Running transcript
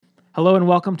Hello and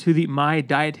welcome to the My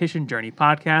Dietitian Journey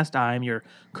podcast. I'm your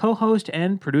co-host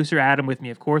and producer, Adam. With me,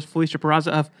 of course, Felicia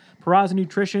Peraza of Peraza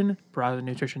Nutrition,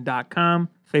 PerazaNutrition.com,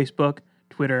 Facebook,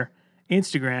 Twitter,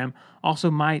 Instagram.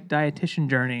 Also, My Dietitian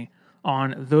Journey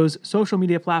on those social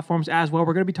media platforms as well.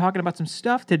 We're going to be talking about some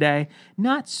stuff today,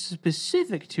 not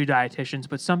specific to dietitians,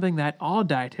 but something that all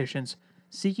dietitians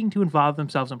seeking to involve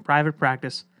themselves in private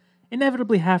practice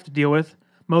inevitably have to deal with.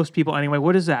 Most people anyway.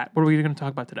 What is that? What are we going to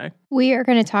talk about today? We are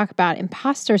going to talk about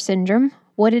imposter syndrome,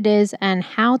 what it is, and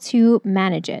how to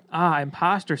manage it.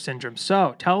 Imposter syndrome.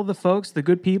 So tell the folks, the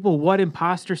good people, what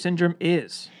imposter syndrome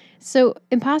is. So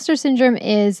imposter syndrome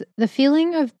is the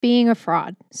feeling of being a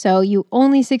fraud. So you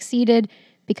only succeeded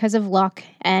because of luck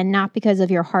and not because of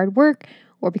your hard work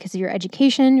or because of your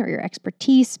education or your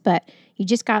expertise, but you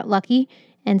just got lucky.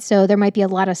 And so there might be a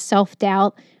lot of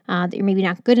self-doubt that you're maybe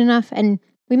not good enough. And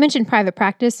we mentioned private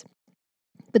practice,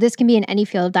 but this can be in any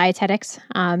field of dietetics,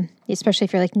 especially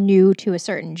if you're like new to a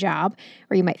certain job,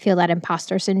 or you might feel that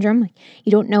imposter syndrome. Like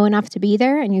you don't know enough to be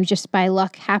there, and you just by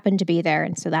luck happen to be there,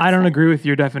 and so that's. I don't agree with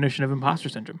your definition of imposter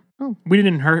syndrome. Oh. We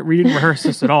didn't rehearse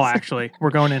this at all. Actually, we're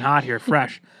going in hot here,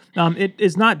 fresh. It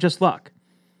is not just luck;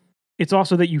 it's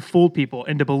also that you fooled people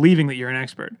into believing that you're an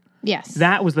expert. Yes,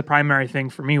 That was the primary thing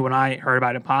for me when I heard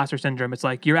about imposter syndrome. It's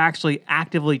like you're actually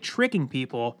actively tricking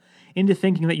people into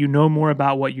thinking that you know more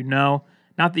about what you know.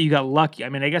 Not that you got lucky. I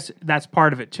mean, I guess that's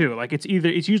part of it too. Like it's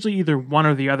usually either one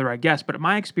or the other, I guess. But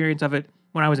my experience of it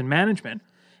when I was in management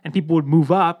and people would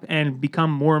move up and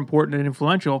become more important and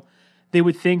influential, they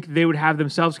would think they would have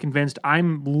themselves convinced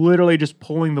I'm literally just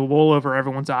pulling the wool over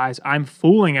everyone's eyes. I'm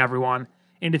fooling everyone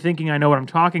into thinking I know what I'm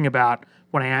talking about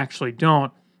when I actually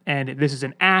don't. And this is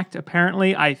an act.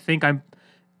 Apparently, I think I'm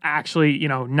actually,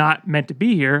 not meant to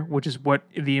be here, which is what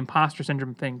the imposter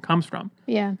syndrome thing comes from.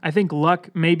 yeah. I think luck,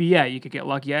 maybe, you could get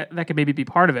lucky. Yeah, that could maybe be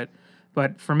part of it.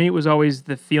 But for me, it was always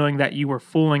the feeling that you were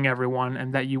fooling everyone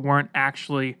and that you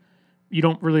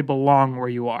don't really belong where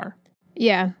you are.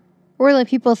 Yeah. Or like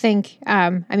people think,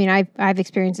 I've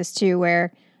experienced this too,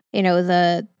 where,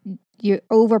 you're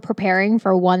over preparing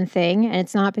for one thing, and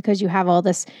it's not because you have all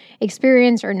this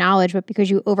experience or knowledge, but because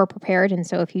you over prepared. And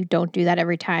so if you don't do that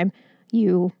every time,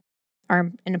 you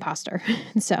are an imposter.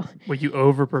 So Well, you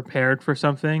over prepared for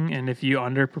something, and if you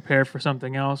under prepared for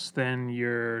something else, then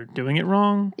you're doing it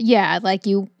wrong. yeah, like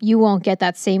you won't get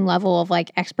that same level of like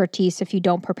expertise if you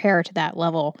don't prepare to that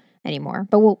level anymore.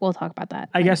 But we'll talk about that.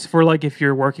 I guess for like if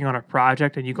you're working on a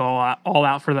project and you go all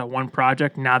out for that one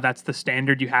project, now that's the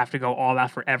standard. You have to go all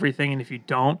out for everything, and if you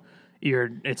don't,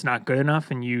 it's not good enough,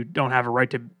 and you don't have a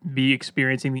right to be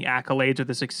experiencing the accolades or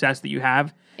the success that you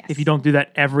have. Yes. If you don't do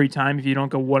that every time, if you don't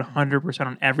go 100%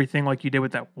 on everything like you did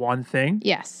with that one thing.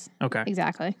 Yes. Okay.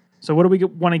 Exactly. So what do we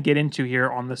want to get into here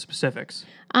on the specifics?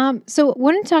 So I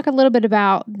want to talk a little bit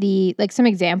about some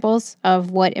examples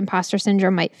of what imposter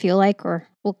syndrome might feel like or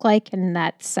look like, and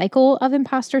that cycle of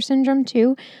imposter syndrome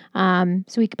too. So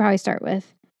we could probably start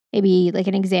with maybe like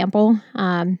an example,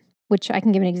 which I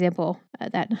can give an example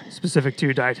that Specific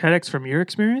to dietetics from your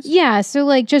experience? Yeah. So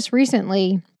like just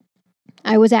recently,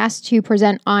 I was asked to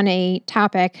present on a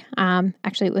topic.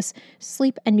 Actually, it was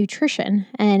sleep and nutrition,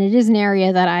 and it is an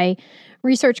area that I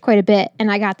researched quite a bit.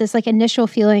 And I got this like initial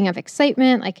feeling of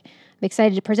excitement, like I'm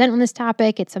excited to present on this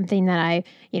topic. It's something that I,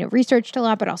 researched a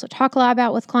lot, but also talk a lot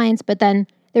about with clients. But then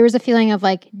there was a feeling of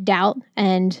like doubt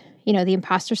and, the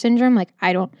imposter syndrome. Like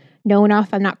I don't know enough.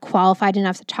 I'm not qualified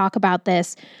enough to talk about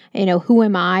this. Who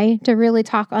am I to really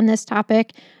talk on this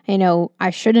topic? I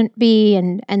shouldn't be,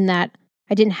 and that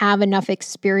I didn't have enough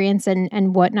experience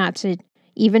and whatnot to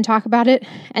even talk about it.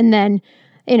 And then,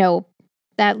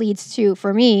 that leads to,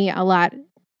 for me, a lot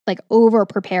like over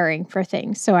preparing for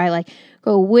things. So I like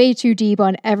go way too deep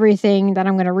on everything that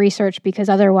I'm going to research, because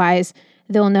otherwise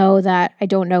they'll know that I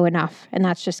don't know enough. And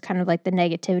that's just kind of like the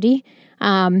negativity.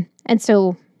 And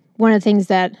so one of the things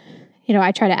that,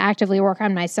 I try to actively work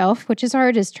on myself, which is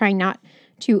hard, is trying not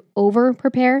to over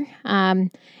prepare and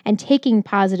taking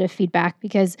positive feedback,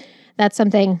 because that's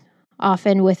something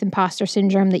often with imposter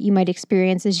syndrome that you might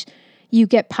experience is you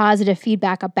get positive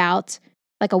feedback about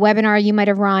like a webinar you might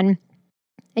have run,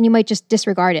 and you might just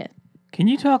disregard it. Can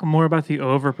you talk more about the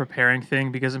over-preparing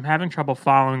thing? Because I'm having trouble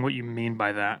following what you mean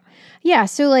by that. Yeah,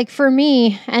 so like for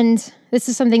me, and this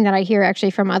is something that I hear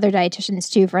actually from other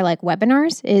dietitians too for like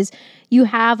webinars, is you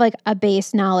have like a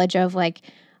base knowledge of like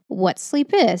what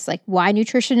sleep is, like why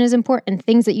nutrition is important,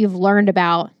 things that you've learned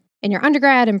about in your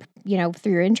undergrad and,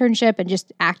 through your internship and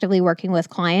just actively working with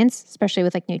clients, especially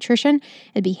with like nutrition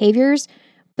and behaviors.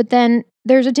 But then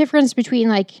there's a difference between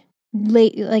like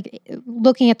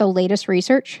looking at the latest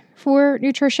research for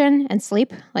nutrition and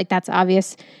sleep. Like that's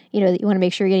obvious, that you want to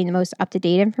make sure you're getting the most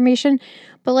up-to-date information.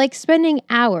 But like spending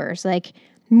hours, like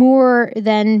more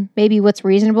than maybe what's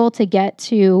reasonable to get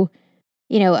to,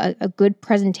 a good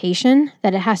presentation,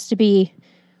 that it has to be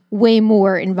way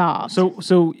more involved.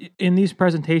 So in these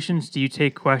presentations, do you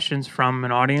take questions from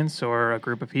an audience or a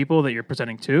group of people that you're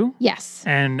presenting to? Yes.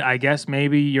 And I guess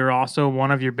maybe you're also,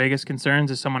 one of your biggest concerns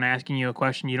is someone asking you a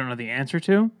question you don't know the answer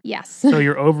to. Yes. So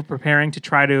you're over preparing to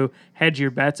try to hedge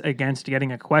your bets against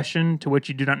getting a question to which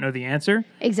you do not know the answer.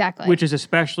 Exactly. Which is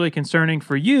especially concerning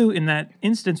for you in that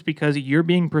instance because you're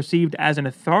being perceived as an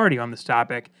authority on this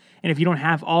topic. And if you don't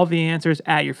have all the answers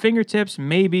at your fingertips,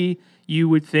 maybe you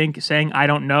would think saying I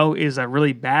don't know is a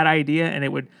really bad idea and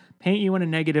it would paint you in a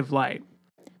negative light.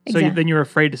 Exactly. So then you're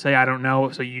afraid to say I don't know,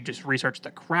 so you just research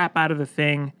the crap out of the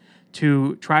thing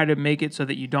to try to make it so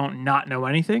that you don't not know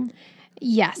anything.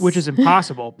 Yes. Which is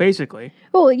impossible, basically.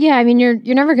 Well, yeah, I mean you're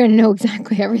never going to know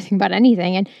exactly everything about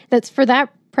anything, and that's for that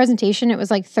presentation it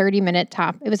was like 30-minute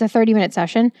top. It was a 30-minute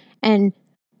session and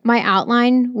my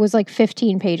outline was like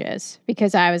 15 pages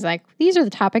because I was like, these are the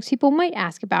topics people might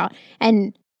ask about.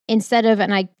 And instead of,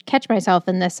 and I catch myself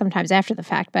in this sometimes after the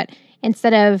fact, but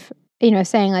instead of,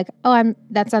 saying like, oh,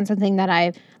 that's not something that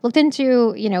I've looked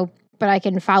into, but I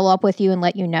can follow up with you and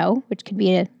let you know, which could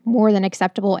be a more than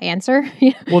acceptable answer.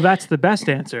 Well, that's the best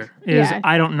answer is Yeah.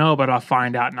 I don't know, but I'll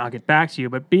find out and I'll get back to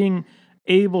you. But being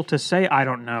able to say I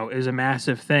don't know is a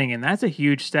massive thing. And that's a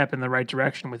huge step in the right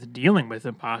direction with dealing with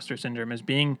imposter syndrome is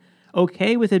being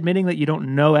okay with admitting that you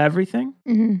don't know everything.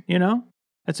 Mm-hmm.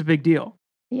 That's a big deal.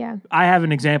 Yeah. I have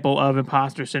an example of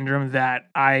imposter syndrome that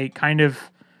I kind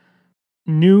of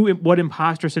knew what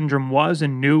imposter syndrome was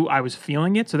and knew I was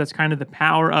feeling it. So that's kind of the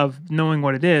power of knowing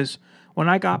what it is. When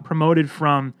I got promoted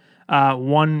from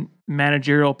one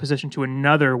managerial position to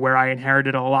another where I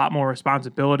inherited a lot more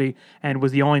responsibility and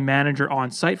was the only manager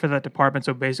on site for that department.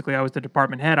 So basically I was the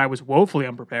department head. I was woefully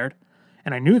unprepared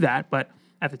and I knew that, but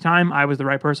at the time I was the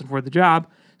right person for the job.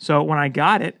 So when I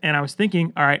got it and I was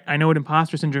thinking, all right, I know what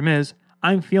imposter syndrome is.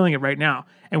 I'm feeling it right now.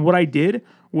 And what I did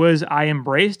was I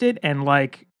embraced it and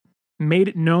made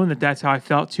it known that that's how I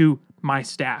felt to my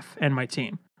staff and my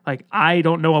team. Like, I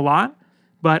don't know a lot,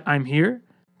 but I'm here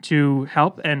to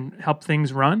help and help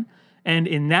things run. And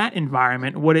in that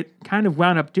environment, what it kind of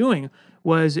wound up doing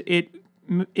was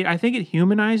I think it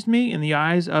humanized me in the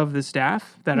eyes of the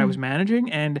staff that I was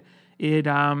managing, and it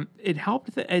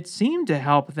helped. It seemed to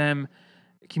help them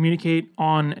communicate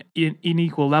on an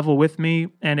equal level with me,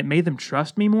 and it made them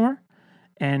trust me more.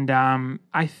 And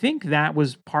I think that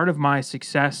was part of my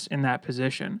success in that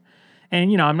position.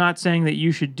 And, I'm not saying that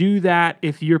you should do that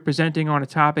if you're presenting on a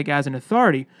topic as an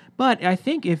authority, but I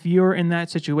think if you're in that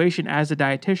situation as a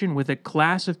dietitian with a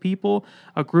class of people,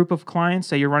 a group of clients,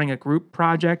 say you're running a group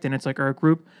project and it's like a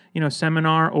group,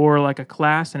 seminar or like a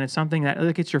class, and it's something that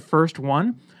like it's your first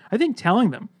one, I think telling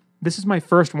them, this is my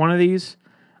first one of these.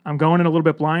 I'm going in a little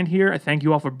bit blind here. I thank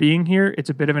you all for being here.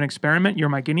 It's a bit of an experiment. You're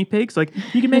my guinea pigs. Like,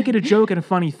 you can make it a joke and a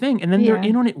funny thing, and then they're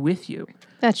in on it with you.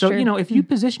 That's true. So, if you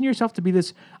position yourself to be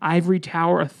this ivory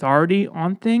tower authority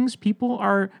on things,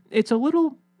 it's a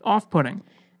little off-putting.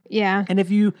 Yeah. And if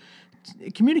you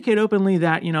communicate openly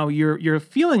that, you're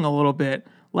feeling a little bit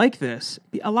like this,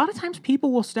 a lot of times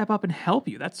people will step up and help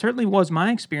you. That certainly was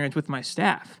my experience with my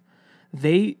staff.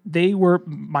 They were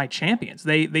my champions.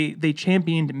 They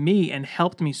championed me and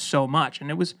helped me so much. And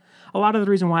it was a lot of the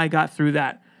reason why I got through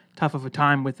that tough of a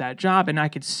time with that job. And I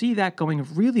could see that going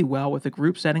really well with a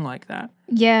group setting like that.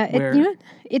 Yeah.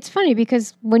 It's funny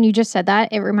because when you just said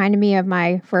that, it reminded me of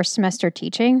my first semester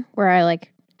teaching where I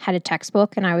had a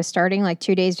textbook and I was starting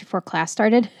 2 days before class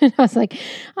started. And I was like,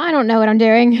 I don't know what I'm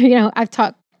doing. I've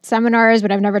taught seminars,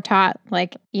 but I've never taught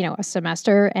a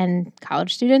semester and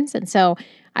college students. And so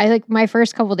my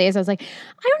first couple of days, I was like,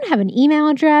 I don't have an email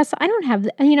address. I don't have,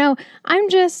 I'm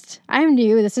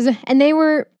new. And they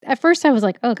were, at first I was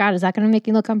like, oh God, is that going to make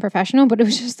me look unprofessional? But it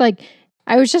was just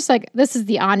I was just like, this is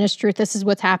the honest truth. This is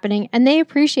what's happening. And they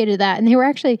appreciated that. And they were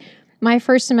actually, my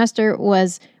first semester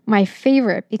was my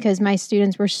favorite because my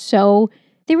students were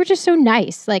they were just so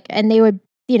nice. And they would,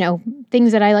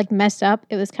 things that I messed up.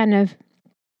 It was kind of,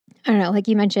 I don't know, like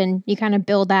you mentioned, you kind of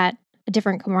build that a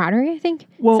different camaraderie, I think.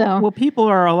 Well, people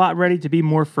are a lot ready to be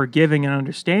more forgiving and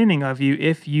understanding of you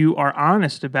if you are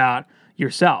honest about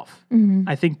yourself. Mm-hmm.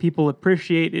 I think people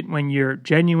appreciate it when you're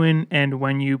genuine and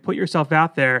when you put yourself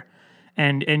out there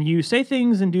and you say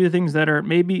things and do things that are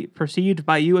maybe perceived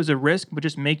by you as a risk, but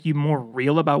just make you more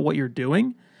real about what you're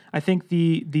doing. I think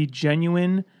the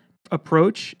genuine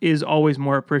approach is always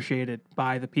more appreciated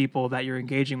by the people that you're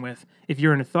engaging with. If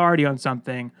you're an authority on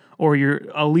something or you're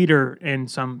a leader in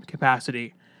some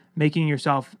capacity, making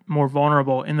yourself more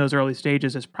vulnerable in those early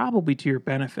stages is probably to your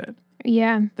benefit.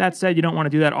 Yeah. That said, you don't want to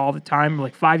do that all the time.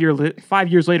 Like 5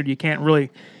 years later, you can't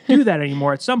really do that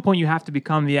anymore. At some point, you have to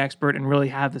become the expert and really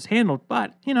have this handled.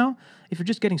 But, if you're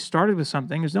just getting started with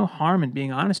something, there's no harm in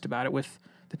being honest about it with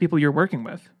the people you're working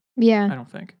with. Yeah. I don't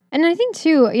think. And I think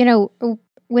too,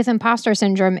 with imposter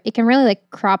syndrome, it can really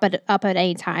crop it up at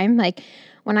any time. Like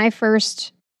when I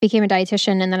first became a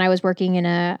dietitian and then I was working in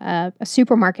a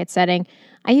supermarket setting,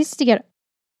 I used to get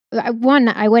I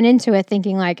went into it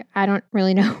thinking like, I don't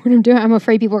really know what I'm doing. I'm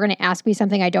afraid people are going to ask me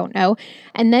something I don't know.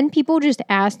 And then people just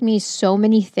asked me so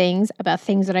many things about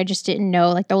things that I just didn't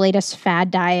know, like the latest fad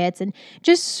diets and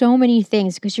just so many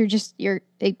things because you're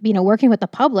working with the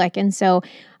public. And so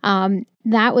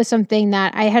that was something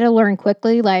that I had to learn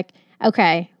quickly, like,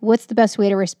 okay, what's the best way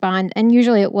to respond? And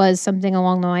usually it was something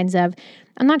along the lines of,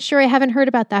 I'm not sure, I haven't heard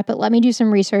about that, but let me do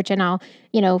some research and I'll,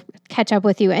 catch up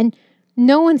with you. And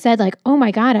no one said like, oh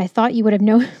my God, I thought you would have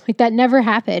known. Like that never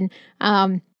happened.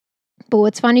 But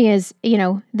what's funny is,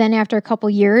 then after a couple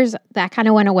years, that kind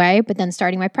of went away. But then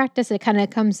starting my practice, it kind of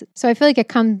comes. So I feel like it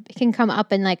can come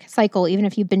up in like cycle, even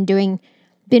if you've been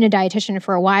a dietitian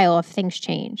for a while, if things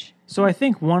change. So I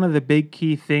think one of the big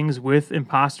key things with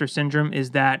imposter syndrome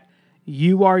is that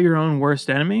you are your own worst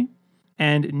enemy,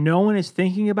 and no one is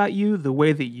thinking about you the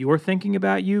way that you're thinking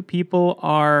about you. People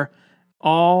are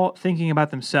all thinking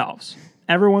about themselves.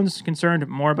 Everyone's concerned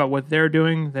more about what they're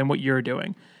doing than what you're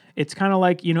doing. It's kind of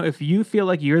like, if you feel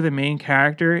like you're the main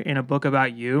character in a book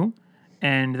about you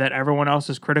and that everyone else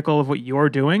is critical of what you're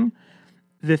doing,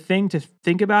 the thing to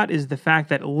think about is the fact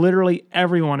that literally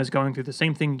everyone is going through the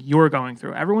same thing you're going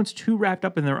through. Everyone's too wrapped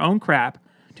up in their own crap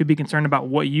to be concerned about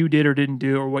what you did or didn't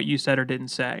do or what you said or didn't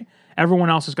say. Everyone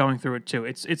else is going through it too.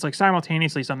 It's like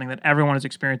simultaneously something that everyone is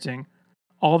experiencing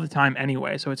all the time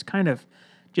anyway. So it's kind of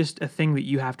just a thing that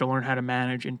you have to learn how to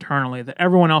manage internally that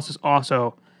everyone else is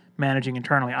also managing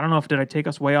internally. I don't know did I take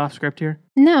us way off script here?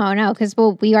 No, because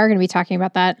we are going to be talking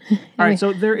about that. All right,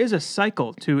 so there is a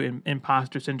cycle to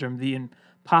imposter syndrome, the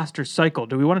imposter cycle.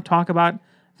 Do we want to talk about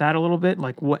that a little bit,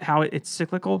 like how it's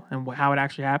cyclical and how it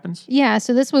actually happens? Yeah,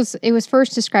 so it was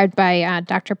first described by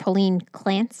Dr. Pauline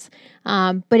Clance,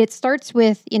 but it starts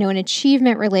with an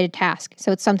achievement related task.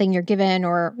 So it's something you're given,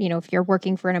 or if you're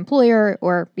working for an employer,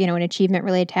 or an achievement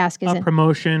related task is a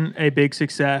promotion, a big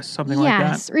success, something like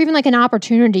that. Yes, or even like an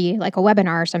opportunity, like a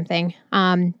webinar or something.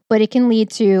 But it can lead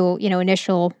to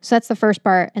initial. So that's the first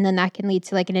part, and then that can lead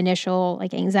to like an initial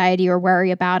like anxiety or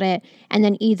worry about it, and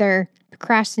then either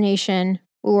procrastination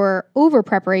or over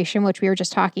preparation, which we were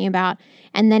just talking about.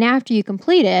 And then after you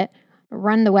complete it,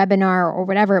 run the webinar or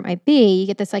whatever it might be, you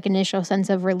get this like initial sense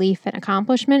of relief and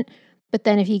accomplishment. But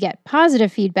then if you get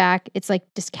positive feedback, it's like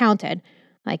discounted.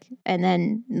 And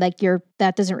then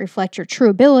that doesn't reflect your true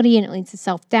ability, and it leads to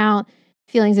self-doubt,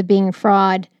 feelings of being a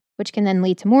fraud, which can then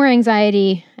lead to more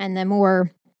anxiety and then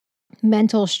more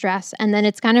mental stress. And then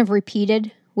it's kind of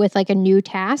repeated with like a new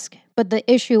task. But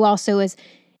the issue also is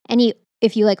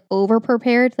if you like over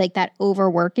prepared, like that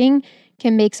overworking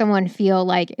can make someone feel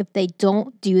like if they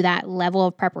don't do that level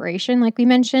of preparation, like we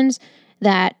mentioned,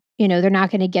 that, they're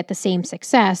not going to get the same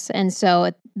success. And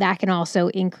so that can also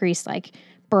increase like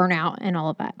burnout and all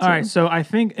of that too. All right. So I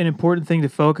think an important thing to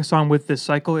focus on with this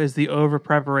cycle is the over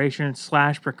preparation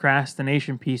 /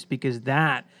 procrastination piece, because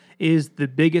that is the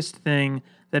biggest thing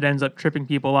that ends up tripping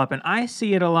people up. And I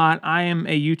see it a lot. I am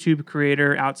a YouTube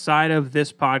creator outside of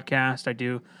this podcast. I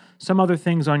do some other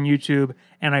things on YouTube,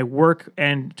 and I work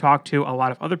and talk to a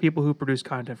lot of other people who produce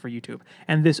content for YouTube.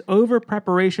 And this over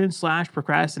preparation /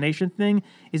 procrastination thing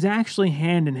is actually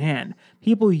hand in hand.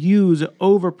 People use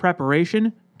over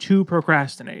preparation to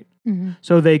procrastinate. Mm-hmm.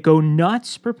 So they go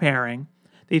nuts preparing.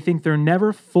 They think they're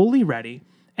never fully ready.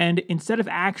 And instead of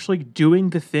actually doing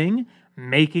the thing,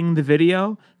 making the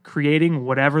video, creating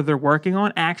whatever they're working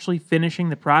on, actually finishing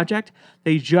the project,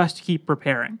 they just keep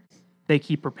preparing. They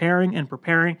keep preparing and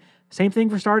preparing. Same thing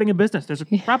for starting a business. There's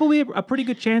probably a pretty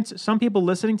good chance some people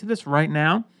listening to this right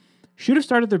now should have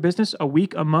started their business a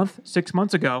week, a month, 6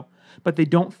 months ago, but they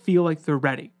don't feel like they're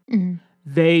ready. Mm-hmm.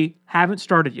 They haven't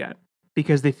started yet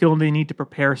because they feel they need to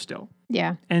prepare still.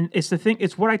 Yeah. And it's the thing,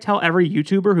 it's what I tell every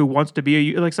YouTuber who wants to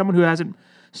be like someone who hasn't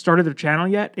started their channel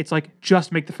yet. It's like,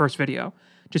 just make the first video.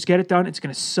 Just get it done. It's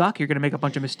going to suck. You're going to make a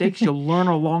bunch of mistakes. You'll learn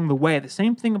along the way. The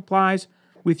same thing applies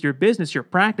with your business, your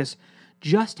practice.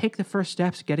 Just take the first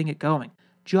steps getting it going.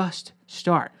 Just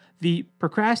start. the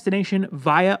procrastination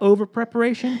via over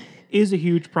preparation is a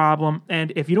huge problem.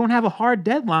 And if you don't have a hard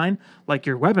deadline, like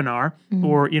your webinar,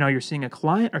 or you're seeing a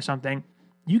client or something,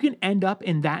 you can end up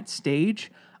in that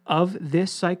stage of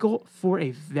this cycle for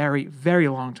a very, very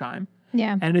long time.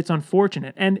 Yeah. And it's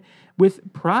unfortunate. And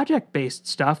with project-based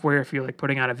stuff, where if you're like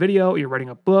putting out a video, you're writing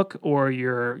a book, or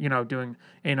you're, doing,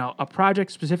 a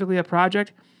project, specifically a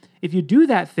project, if you do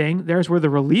that thing, there's where the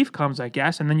relief comes, I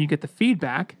guess, and then you get the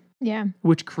feedback, Yeah.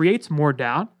 which creates more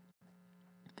doubt.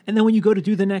 And then when you go to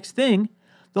do the next thing,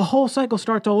 the whole cycle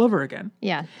starts all over again.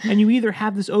 Yeah. And you either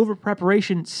have this over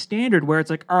preparation standard where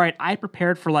it's like, all right, I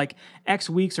prepared for like X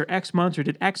weeks or X months or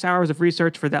did X hours of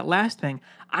research for that last thing.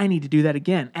 I need to do that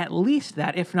again, at least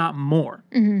that, if not more.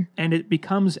 And it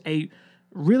becomes a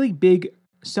really big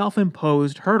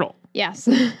self-imposed hurdle. Yes.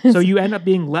 So you end up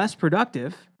being less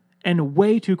productive and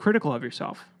way too critical of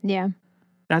yourself. Yeah.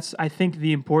 That's, I think,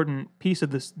 the important piece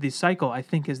of this cycle, I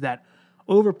think, is that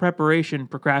over preparation,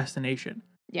 procrastination.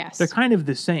 Yes. They're kind of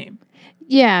the same.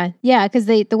 Yeah, yeah, because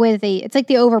the way that it's like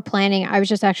the over planning. I was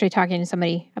just actually talking to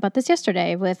somebody about this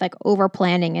yesterday with like over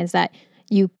planning is that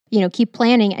you keep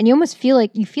planning and you almost feel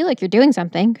like you're doing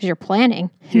something because you're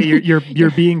planning. Yeah,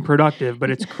 you're being productive,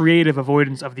 but it's creative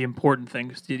avoidance of the important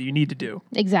things that you need to do.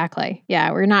 Exactly.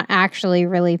 Yeah, we're not actually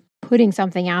really putting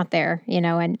something out there,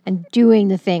 and doing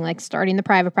the thing, like starting the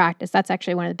private practice. That's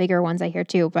actually one of the bigger ones I hear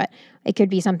too, but it could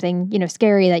be something,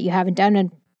 scary that you haven't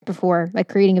done before, like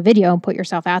creating a video and put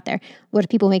yourself out there. What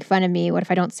if people make fun of me? What if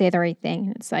I don't say the right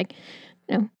thing? It's like,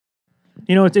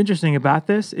 What's interesting about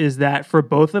this is that for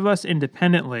both of us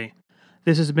independently,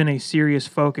 this has been a serious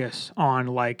focus on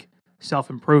like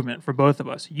self-improvement for both of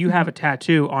us. You have a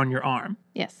tattoo on your arm.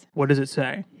 Yes. What does it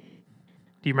say?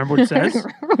 Do you remember what it says?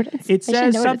 It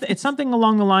says something. It's something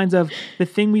along the lines of the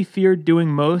thing we fear doing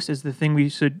most is the thing we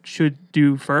should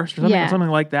do first, or something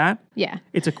like that. Yeah.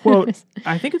 It's a quote.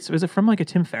 I think is it from like a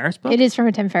Tim Ferriss book? It is from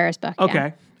a Tim Ferriss book. Okay.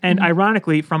 Yeah. And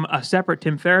ironically, from a separate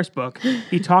Tim Ferriss book,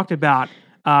 he talked about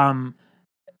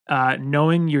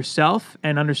knowing yourself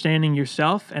and understanding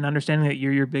that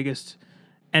you're your biggest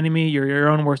enemy, you're your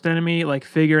own worst enemy, like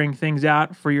figuring things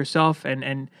out for yourself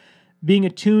and being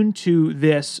attuned to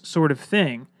this sort of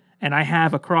thing. And I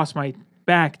have across my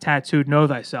back tattooed "Know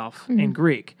Thyself" in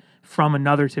Greek from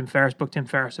another Tim Ferriss book. Tim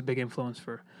Ferriss, a big influence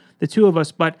for the two of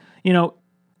us. But,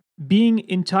 being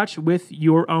in touch with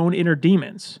your own inner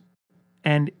demons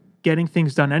and getting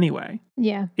things done anyway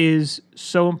Yeah. is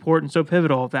so important, so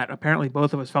pivotal that apparently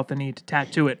both of us felt the need to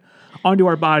tattoo it onto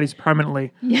our bodies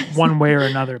permanently, Yes. one way or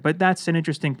another. But that's an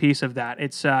interesting piece of that.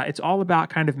 It's all about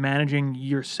kind of managing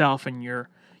yourself and your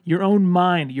own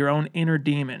mind, your own inner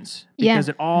demons, because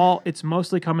it's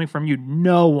mostly coming from you.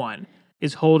 No one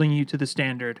is holding you to the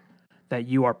standard that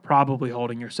you are probably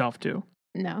holding yourself to.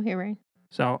 No, you're right.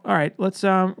 So, all right, let's.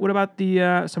 What about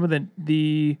the some of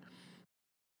the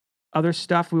other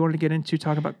stuff we wanted to get into?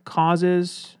 Talk about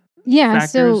causes. Yeah.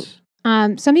 Factors.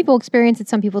 So, some people experience it,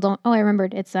 some people don't. Oh, I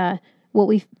remembered. It's what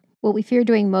we fear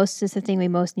doing most is the thing we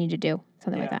most need to do.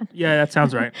 Something like that. Yeah, that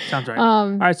sounds right.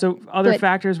 All right, so other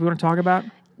factors we want to talk about.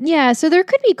 Yeah, so there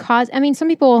could be cause. I mean, some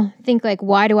people think like,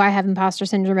 why do I have imposter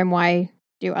syndrome and why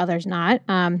do others not?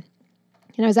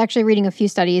 I was actually reading a few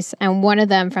studies, and one of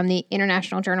them from the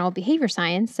International Journal of Behavior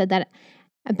Science said that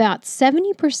about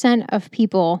 70% of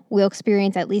people will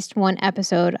experience at least one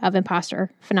episode of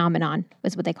imposter phenomenon,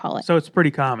 is what they call it. So it's pretty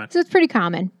common. So it's pretty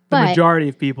common. The But majority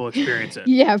of people experience it.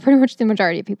 yeah, pretty much the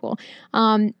majority of people.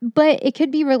 But it could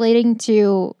be relating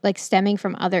to like stemming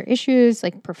from other issues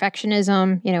like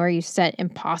perfectionism, where you set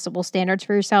impossible standards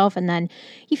for yourself and then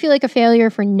you feel like a failure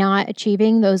for not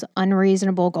achieving those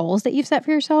unreasonable goals that you've set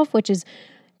for yourself, which is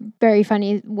very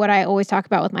funny. What I always talk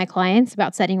about with my clients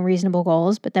about setting reasonable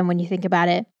goals. But then when you think about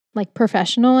it like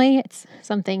professionally, it's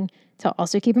something to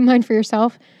also keep in mind for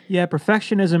yourself. Yeah,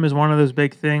 perfectionism is one of those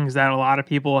big things that a lot of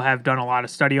people have done a lot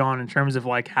of study on in terms of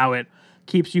like how it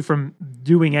keeps you from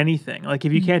doing anything. Like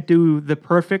if you can't do the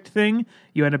perfect thing,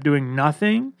 you end up doing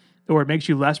nothing, or it makes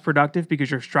you less productive because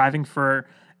you're striving for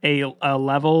a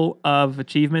level of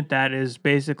achievement that is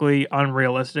basically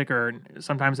unrealistic or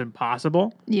sometimes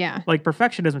impossible. Yeah. Like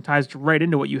perfectionism ties right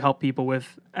into what you help people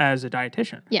with as a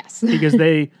dietitian. Yes. Because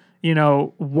they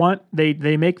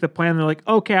they make the plan. They're like,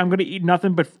 okay, I'm going to eat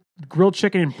nothing but grilled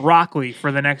chicken and broccoli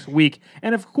for the next week.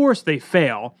 And of course they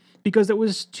fail because it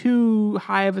was too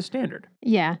high of a standard.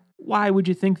 Yeah. Why would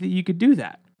you think that you could do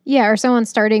that? Yeah, or someone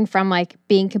starting from like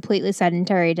being completely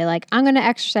sedentary to like, I'm going to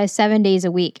exercise 7 days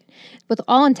a week. With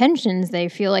all intentions, they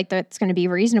feel like that's going to be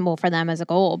reasonable for them as a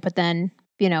goal. But then,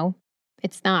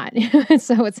 it's not.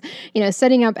 So it's,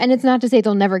 setting up, and it's not to say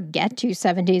they'll never get to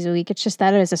 7 days a week. It's just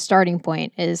that as a starting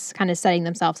point is kind of setting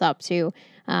themselves up to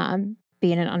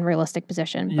be in an unrealistic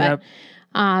position. Yep.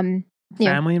 But,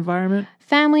 Family environment.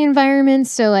 family environments.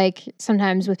 So like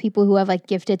sometimes with people who have like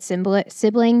gifted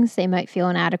siblings, they might feel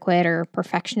inadequate or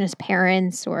perfectionist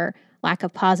parents or lack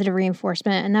of positive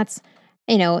reinforcement. And that's,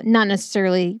 not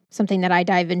necessarily something that I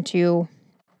dive into,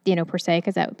 per se,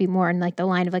 because that would be more in like the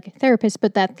line of like a therapist,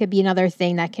 but that could be another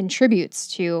thing that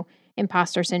contributes to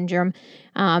imposter syndrome.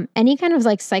 Any kind of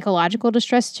like psychological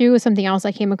distress too is something else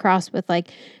I came across with like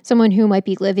someone who might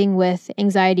be living with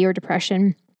anxiety or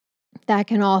depression. That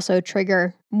can also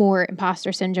trigger more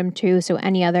imposter syndrome too. So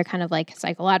any other kind of like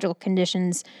psychological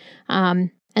conditions,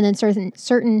 and then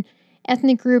certain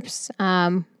ethnic groups,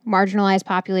 marginalized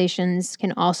populations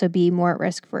can also be more at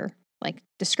risk for like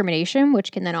discrimination,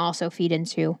 which can then also feed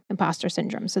into imposter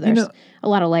syndrome. So there's a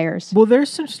lot of layers. Well, there's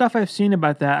some stuff I've seen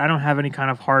about that. I don't have any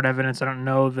kind of hard evidence. I don't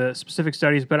know the specific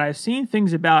studies, but I've seen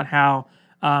things about how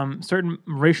certain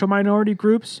racial minority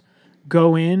groups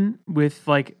go in with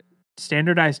like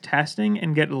standardized testing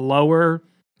and get lower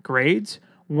grades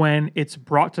when it's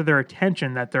brought to their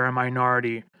attention that they're a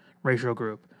minority racial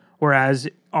group. Whereas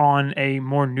on a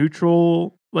more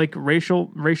neutral, like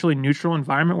racially neutral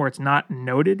environment where it's not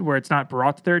noted, where it's not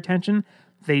brought to their attention,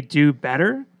 they do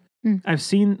better. I've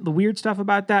seen the weird stuff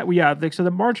about that. So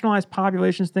the marginalized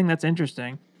populations thing, that's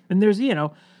interesting. And there's,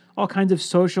 all kinds of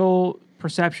social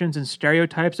perceptions and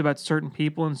stereotypes about certain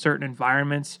people in certain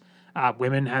environments.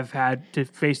 Women have had to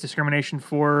face discrimination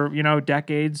for,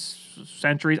 decades,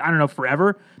 centuries, I don't know,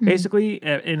 forever, basically,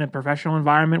 in a professional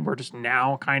environment. We're just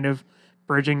now kind of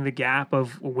bridging the gap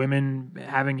of women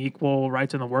having equal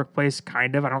rights in the workplace,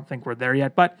 kind of. I don't think we're there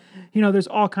yet. But, there's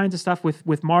all kinds of stuff with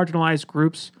marginalized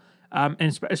groups,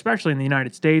 and especially in the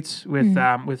United States with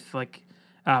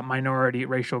minority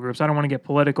racial groups. I don't want to get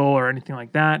political or anything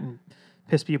like that and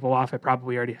piss people off. I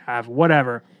probably already have,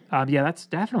 whatever. That's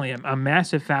definitely a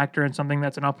massive factor and something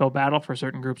that's an uphill battle for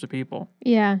certain groups of people.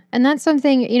 Yeah. And that's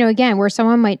something, again, where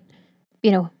someone might,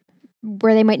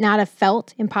 where they might not have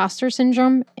felt imposter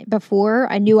syndrome before,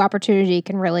 a new opportunity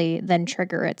can really then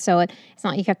trigger it. So it's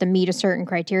not like you have to meet a certain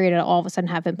criteria to all of a sudden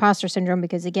have imposter syndrome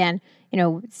because, again,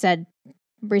 it said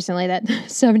recently that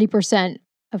 70%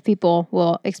 of people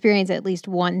will experience at least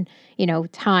one,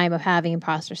 time of having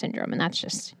imposter syndrome. And that's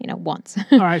just, once.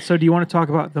 All right. So do you want to talk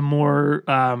about the more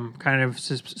kind of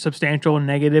substantial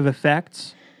negative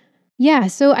effects? Yeah.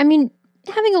 So, having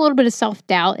a little bit of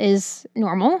self-doubt is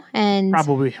normal and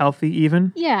probably healthy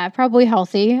even. Yeah, probably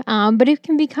healthy. But it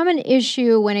can become an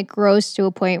issue when it grows to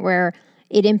a point where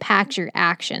it impacts your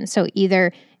action. So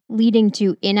either leading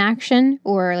to inaction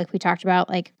or like we talked about,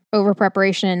 like over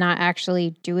preparation and not actually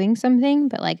doing something,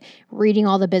 but like reading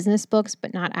all the business books,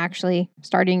 but not actually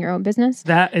starting your own business.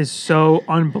 That is so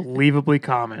unbelievably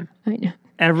common. I know.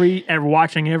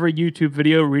 Watching every YouTube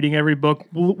video, reading every book,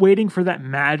 waiting for that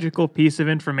magical piece of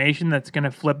information that's going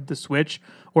to flip the switch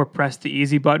or press the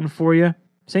easy button for you.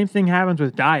 Same thing happens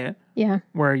with diet. Yeah.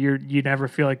 Where you never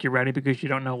feel like you're ready because you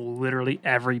don't know literally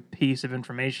every piece of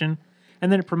information.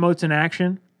 And then it promotes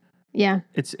inaction. Yeah.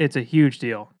 It's a huge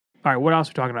deal. All right, what else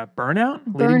are we talking about? Burnout?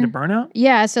 Leading to burnout?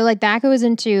 Yeah, so like that goes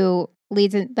into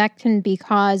that can be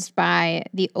caused by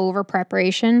the over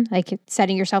preparation, like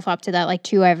setting yourself up to that like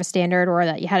 2 I have a standard, or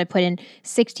that you had to put in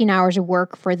 16 hours of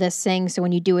work for this thing. So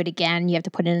when you do it again, you have to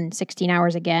put in 16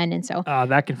 hours again. And so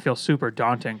that can feel super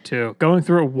daunting too. Going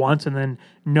through it once and then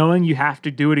knowing you have to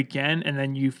do it again, and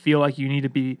then you feel like you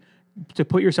need to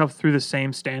put yourself through the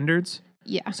same standards.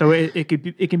 Yeah. So it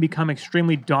can become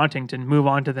extremely daunting to move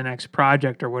on to the next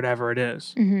project or whatever it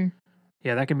is. Mm-hmm.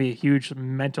 Yeah, that can be a huge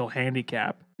mental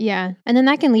handicap. Yeah. And then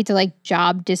that can lead to like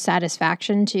job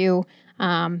dissatisfaction too.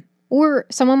 Or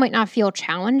someone might not feel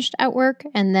challenged at work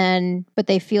but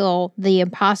they feel the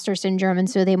imposter syndrome. And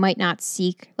so they might not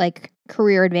seek like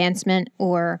career advancement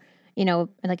or,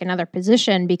 like another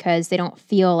position because they don't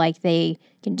feel like they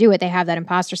can do it. They have that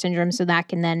imposter syndrome. So that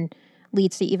can then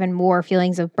lead to even more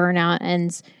feelings of burnout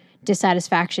and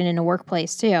dissatisfaction in a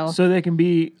workplace too. So they can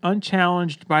be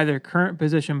unchallenged by their current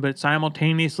position, but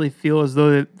simultaneously feel as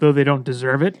though they don't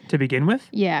deserve it to begin with.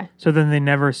 Yeah. So then they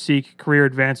never seek career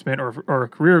advancement or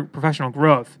career professional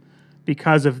growth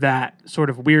because of that sort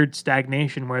of weird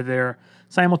stagnation where they're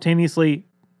simultaneously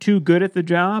too good at the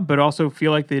job, but also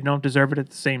feel like they don't deserve it at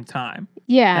the same time.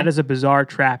 Yeah. That is a bizarre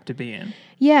trap to be in.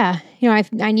 Yeah.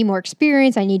 I need more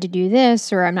experience. I need to do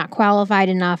this, or I'm not qualified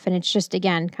enough. And it's just,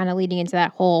 again, kind of leading into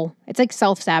that whole, it's like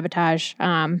self-sabotage,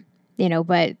 but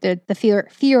the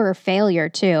fear of failure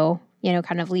too,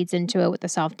 kind of leads into it with the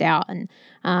self-doubt. And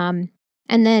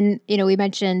And then, we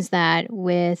mentioned that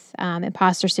with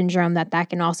imposter syndrome, that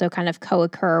can also kind of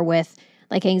co-occur with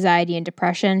like anxiety and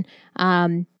depression,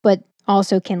 but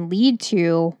also can lead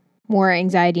to more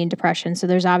anxiety and depression. So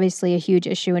there's obviously a huge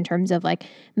issue in terms of like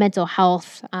mental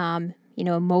health,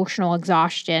 emotional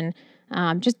exhaustion,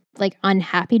 just like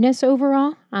unhappiness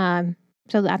overall.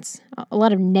 So that's a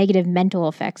lot of negative mental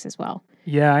effects as well.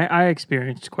 Yeah, I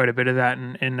experienced quite a bit of that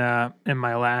in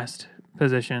my last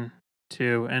position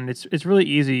too, and it's really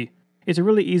easy. It's a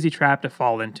really easy trap to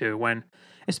fall into when,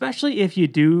 especially if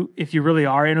you really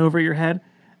are in over your head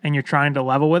and you're trying to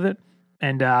level with it,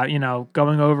 and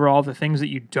going over all the things that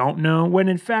you don't know when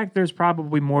in fact there's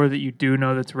probably more that you do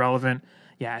know that's relevant.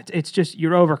 Yeah, it's just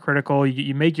you're overcritical.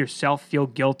 You make yourself feel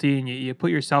guilty, and you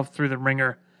put yourself through the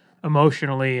ringer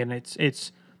emotionally, and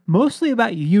it's mostly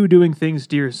about you doing things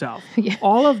to yourself. Yeah.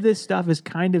 All of this stuff is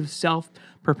kind of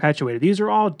self-perpetuated. These are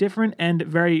all different and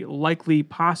very likely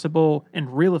possible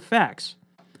and real effects.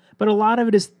 But a lot of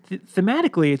it is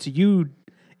thematically, it's you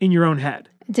in your own head.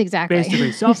 It's exactly.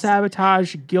 Basically,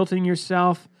 self-sabotage, guilting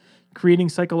yourself, creating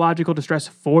psychological distress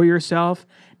for yourself,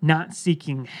 not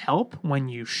seeking help when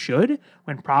you should,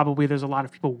 when probably there's a lot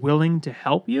of people willing to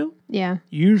help you. Yeah.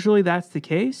 Usually that's the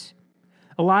case.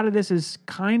 A lot of this is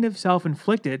kind of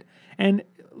self-inflicted, and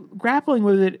grappling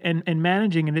with it and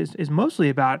managing it is mostly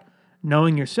about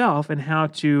knowing yourself and how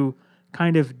to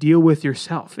kind of deal with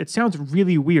yourself. It sounds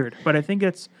really weird, but I think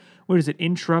it's,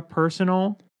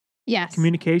 intrapersonal Yes.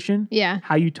 communication? Yeah.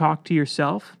 How you talk to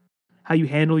yourself, how you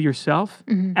handle yourself.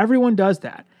 Mm-hmm. Everyone does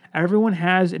that. Everyone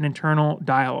has an internal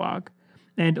dialogue,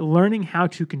 and learning how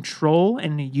to control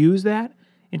and use that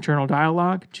internal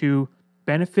dialogue to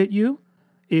benefit you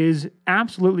is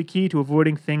absolutely key to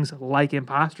avoiding things like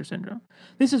imposter syndrome.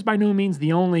 This is by no means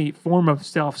the only form of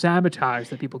self-sabotage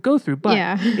that people go through, but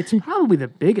Yeah. it's probably the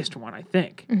biggest one, I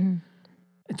think. Mm-hmm.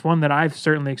 It's one that I've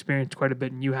certainly experienced quite a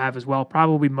bit, and you have as well.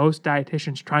 Probably most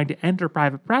dietitians trying to enter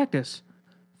private practice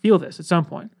feel this at some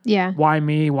point. Yeah. Why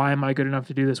me? Why am I good enough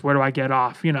to do this? Where do I get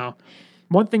off?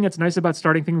 One thing that's nice about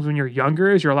starting things when you're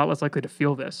younger is you're a lot less likely to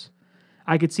feel this.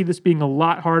 I could see this being a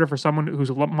lot harder for someone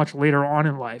who's much later on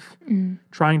in life,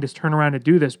 trying to turn around and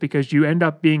do this, because you end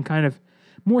up being kind of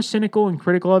more cynical and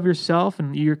critical of yourself,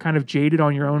 and you're kind of jaded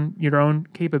on your own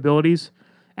capabilities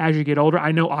as you get older.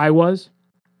 I know I was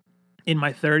in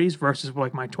my 30s versus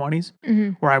like my 20s,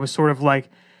 where I was sort of like,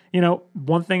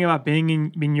 one thing about being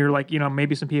in your, like,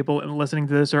 maybe some people listening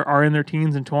to this are in their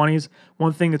teens and 20s.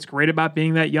 One thing that's great about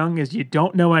being that young is you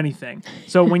don't know anything.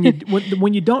 So when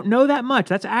you don't know that much,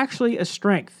 that's actually a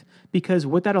strength, because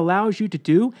what that allows you to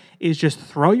do is just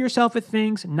throw yourself at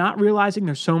things, not realizing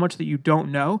there's so much that you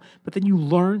don't know, but then you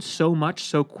learn so much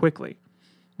so quickly.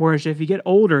 Whereas if you get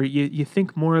older, you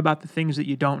think more about the things that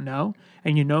you don't know,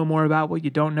 and you know more about what you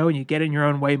don't know, and you get in your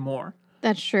own way more.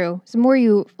 That's true. So the more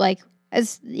you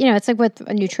it's like with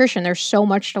nutrition, there's so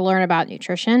much to learn about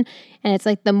nutrition. And it's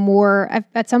like the more,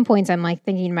 at some points, I'm like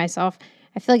thinking to myself,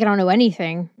 I feel like I don't know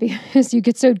anything, because you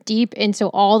get so deep into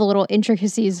all the little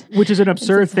intricacies. Which is an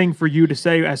absurd thing for you to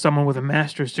say as someone with a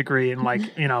master's degree and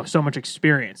so much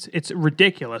experience. It's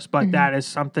ridiculous, but that is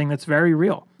something that's very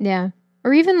real. Yeah.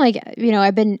 Or even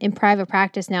I've been in private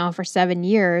practice now for 6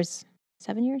 years,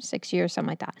 something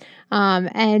like that.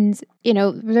 And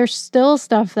there's still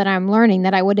stuff that I'm learning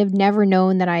that I would have never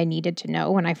known that I needed to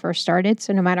know when I first started.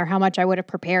 So no matter how much I would have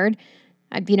prepared,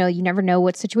 you never know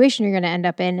what situation you're going to end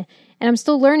up in. And I'm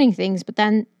still learning things, but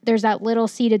then there's that little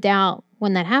seed of doubt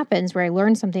when that happens, where I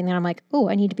learn something that I'm like, oh,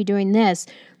 I need to be doing this,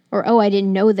 or, oh, I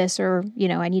didn't know this, or,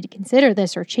 I need to consider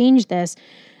this or change this.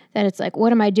 That it's like,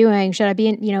 what am I doing? Should I be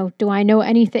in, do I know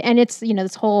anything? And it's,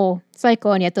 this whole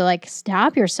cycle, and you have to like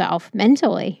stop yourself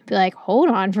mentally, be like, hold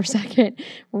on for a second,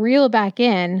 reel back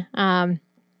in. And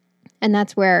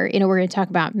that's where, we're going to talk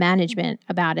about management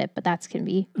about it, but that's going to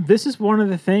be. This is one of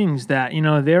the things that,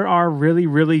 there are really,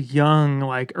 really young,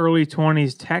 like early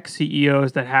 20s tech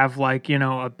CEOs that have like,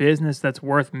 a business that's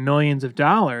worth millions of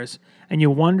dollars. And you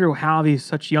wonder how these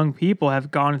such young people have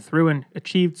gone through and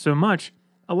achieved so much.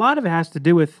 A lot of it has to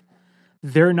do with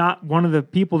they're not one of the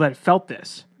people that felt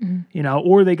this,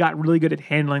 or they got really good at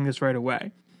handling this right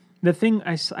away. The thing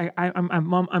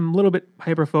I'm a little bit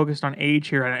hyper focused on age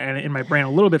here and in my brain a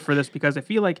little bit for this, because I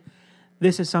feel like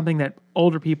this is something that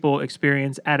older people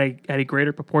experience at a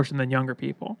greater proportion than younger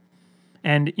people,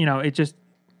 and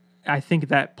I think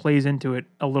that plays into it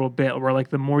a little bit. Where like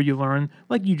the more you learn,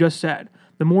 like you just said,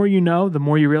 the more you know, the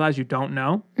more you realize you don't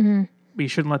know. But you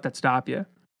shouldn't let that stop you.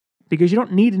 Because you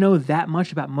don't need to know that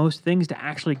much about most things to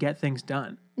actually get things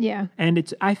done. Yeah. And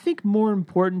it's, I think, more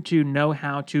important to know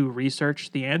how to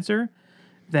research the answer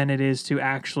than it is to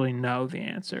actually know the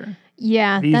answer.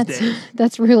 Yeah, these days.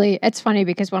 that's really, it's funny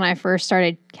because when I first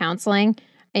started counseling,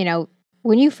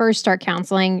 when you first start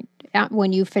counseling,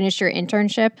 when you finish your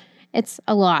internship, it's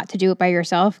a lot to do it by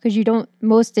yourself because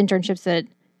most internships that,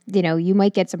 you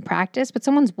might get some practice, but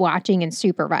someone's watching and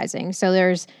supervising. So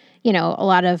there's, a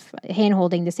lot of hand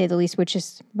holding to say the least, which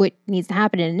is what needs to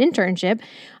happen in an internship.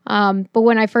 But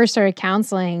when I first started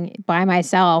counseling by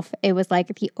myself, it was like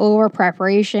the over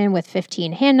preparation with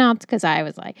 15 handouts because I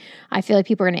was like, I feel like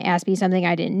people are going to ask me something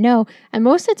I didn't know. And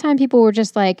most of the time people were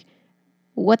just like,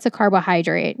 what's a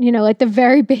carbohydrate? Like the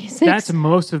very basics. That's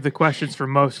most of the questions for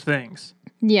most things.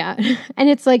 Yeah. And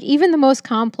it's like even the most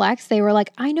complex, they were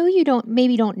like, I know you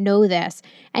maybe don't know this.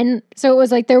 And so it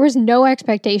was like there was no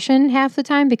expectation half the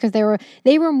time because they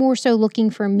were more so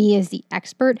looking for me as the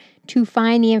expert to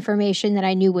find the information that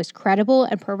I knew was credible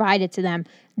and provide it to them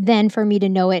than for me to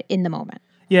know it in the moment.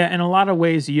 Yeah, in a lot of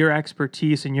ways, your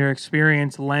expertise and your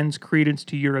experience lends credence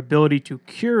to your ability to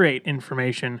curate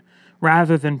information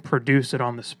rather than produce it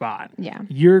on the spot. Yeah.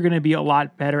 You're going to be a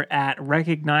lot better at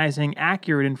recognizing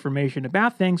accurate information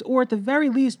about things, or at the very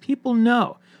least, people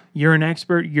know you're an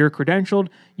expert, you're credentialed,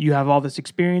 you have all this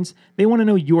experience. They want to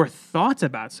know your thoughts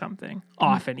about something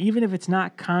often. Even if it's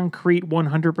not concrete,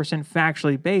 100%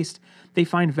 factually based, they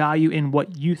find value in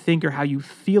what you think or how you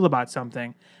feel about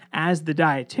something. As the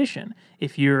dietitian,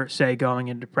 if you're, say, going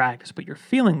into practice, but you're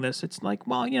feeling this, it's like,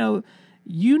 well,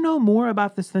 you know more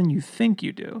about this than you think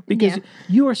you do because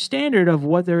your standard of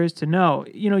what there is to know,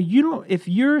 you don't, if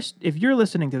you're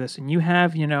listening to this and you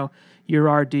have, your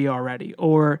RD already,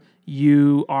 or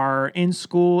you are in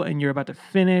school and you're about to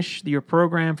finish your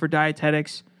program for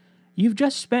dietetics, you've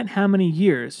just spent how many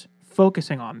years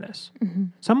focusing on this? Mm-hmm.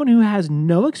 Someone who has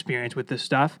no experience with this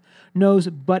stuff knows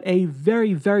but a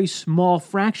very, very small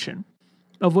fraction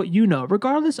of what you know,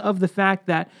 regardless of the fact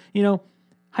that,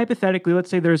 hypothetically, let's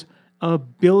say there's a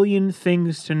billion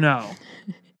things to know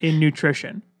in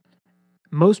nutrition.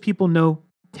 Most people know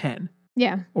 10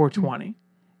 or 20.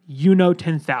 You know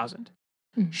 10,000.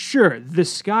 Sure, the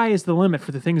sky is the limit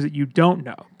for the things that you don't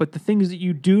know, but the things that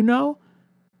you do know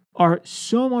are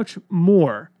so much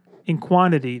more in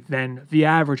quantity than the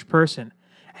average person.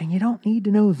 And you don't need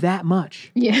to know that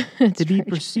much to be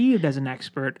perceived as an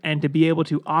expert and to be able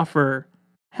to offer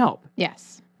help.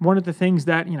 Yes. One of the things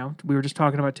that, we were just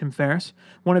talking about Tim Ferriss,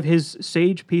 one of his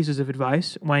sage pieces of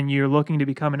advice when you're looking to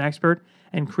become an expert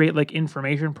and create like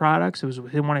information products, it was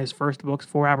in one of his first books,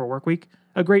 4-Hour Workweek,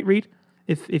 a great read.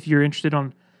 If you're interested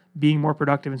on being more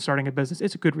productive and starting a business,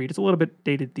 it's a good read. It's a little bit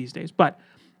dated these days. But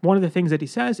one of the things that he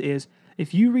says is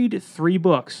if you read 3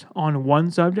 books on one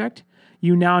subject,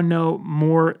 you now know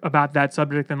more about that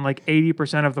subject than like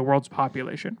 80% of the world's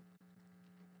population.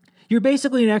 You're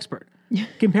basically an expert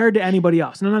compared to anybody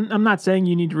else. And I'm not saying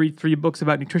you need to read 3 books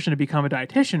about nutrition to become a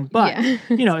dietitian, but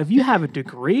if you have a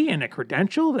degree and a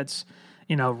credential that's,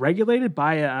 regulated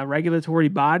by a regulatory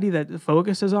body that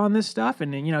focuses on this stuff,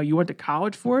 and you went to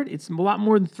college for it, it's a lot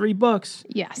more than 3 books.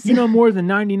 Yes. You know more than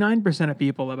 99% of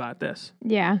people about this.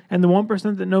 Yeah. And the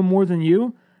 1% that know more than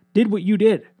you did what you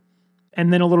did,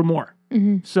 and then a little more.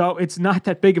 Mm-hmm. So it's not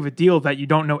that big of a deal that you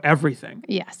don't know everything.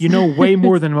 Yes. You know way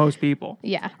more than most people.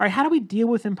 Yeah. All right, how do we deal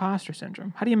with imposter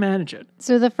syndrome? How do you manage it?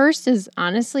 So the first is,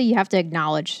 honestly, you have to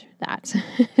acknowledge that.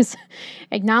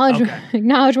 Acknowledge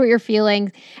what you're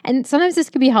feeling. And sometimes this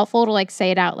can be helpful to like say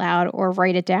it out loud or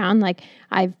write it down. Like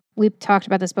we've talked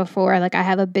about this before. Like I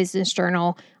have a business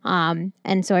journal.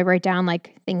 And so I write down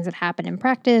like things that happen in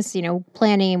practice,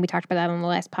 planning. And we talked about that on the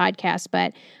last podcast.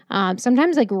 But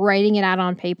sometimes like writing it out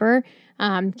on paper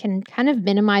can kind of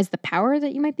minimize the power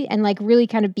that you might be and like really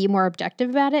kind of be more objective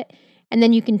about it. And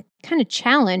then you can kind of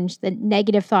challenge the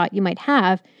negative thought you might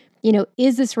have,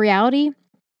 is this reality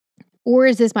or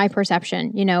is this my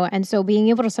perception, And so being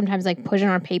able to sometimes like put it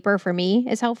on paper for me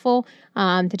is helpful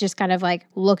to just kind of like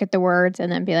look at the words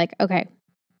and then be like, okay,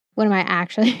 what am I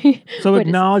actually? So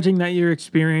acknowledging that you're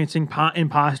experiencing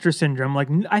imposter syndrome, like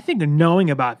I think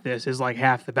knowing about this is like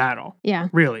half the battle. Yeah.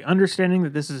 Really. Understanding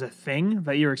that this is a thing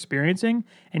that you're experiencing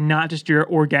and not just your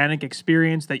organic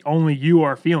experience that only you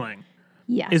are feeling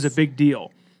is a big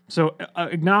deal. So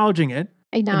acknowledging it.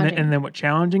 And then what,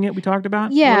 challenging it we talked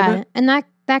about? Yeah. And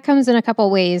that comes in a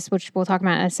couple ways, which we'll talk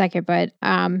about in a second, but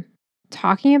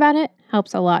talking about it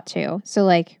helps a lot too. So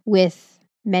like with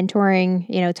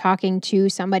mentoring, talking to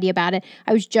somebody about it.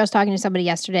 I was just talking to somebody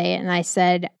yesterday and I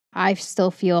said, I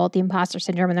still feel the imposter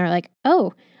syndrome. And they're like,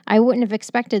 oh, I wouldn't have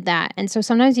expected that. And so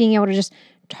sometimes being able to just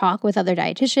talk with other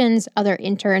dietitians, other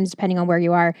interns, depending on where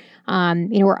you are,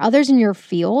 or others in your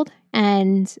field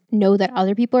and know that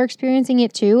other people are experiencing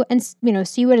it too and,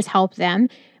 see what has helped them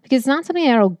because it's not something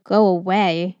that'll go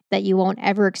away that you won't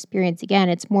ever experience again.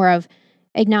 It's more of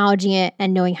acknowledging it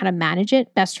and knowing how to manage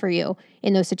it best for you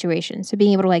in those situations. So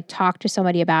being able to like talk to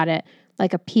somebody about it,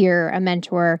 like a peer, a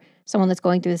mentor, someone that's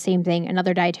going through the same thing,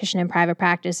 another dietitian in private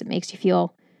practice, it makes you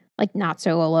feel like not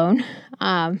so alone.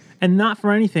 And not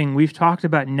for anything, we've talked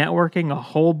about networking a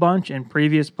whole bunch in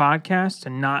previous podcasts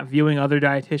and not viewing other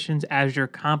dietitians as your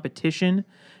competition.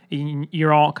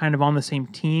 You're all kind of on the same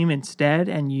team instead,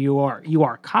 and you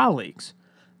are colleagues.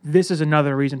 This is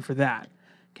another reason for that.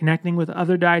 Connecting with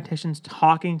other dietitians,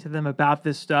 talking to them about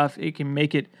this stuff, it can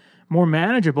make it more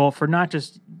manageable for not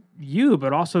just you,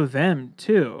 but also them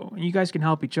too. And you guys can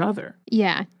help each other.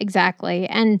 Yeah, exactly.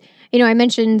 And, I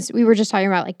mentioned we were just talking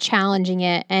about like challenging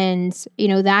it. And,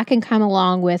 that can come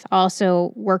along with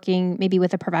also working maybe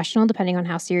with a professional, depending on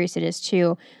how serious it is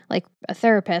too, like a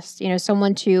therapist,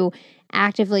 someone to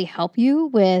actively help you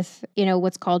with,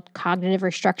 what's called cognitive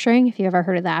restructuring, if you've ever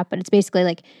heard of that. But it's basically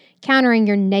like countering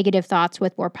your negative thoughts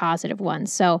with more positive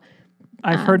ones. So,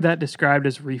 I've heard that described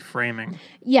as reframing.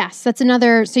 Yes, that's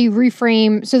another. So you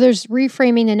reframe. So there's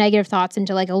reframing the negative thoughts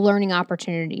into like a learning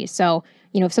opportunity. So,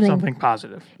 if something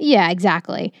positive. Yeah,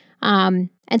 exactly. And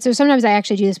so sometimes I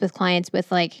actually do this with clients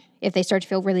with like, if they start to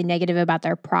feel really negative about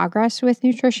their progress with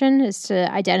nutrition, is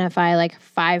to identify like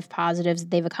 5 positives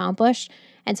that they've accomplished.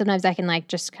 And sometimes I can like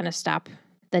just kind of stop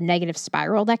the negative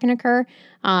spiral that can occur.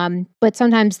 But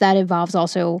sometimes that involves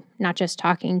also not just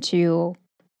talking to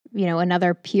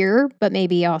another peer, but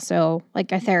maybe also like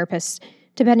a therapist,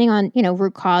 depending on,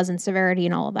 root cause and severity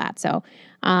and all of that. So,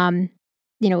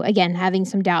 again, having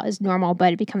some doubt is normal,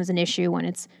 but it becomes an issue when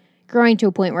it's growing to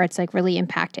a point where it's like really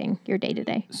impacting your day to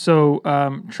day. So,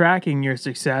 tracking your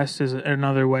success is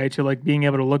another way to like being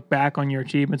able to look back on your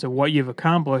achievements of what you've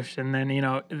accomplished. And then,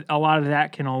 a lot of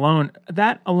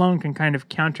that alone can kind of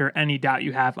counter any doubt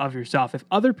you have of yourself. If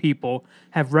other people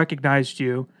have recognized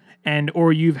you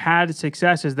or you've had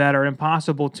successes that are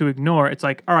impossible to ignore, it's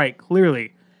like, all right,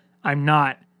 clearly I'm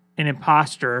not an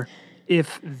imposter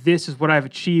if this is what I've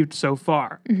achieved so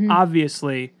far. Mm-hmm.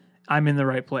 Obviously, I'm in the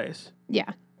right place. Yeah.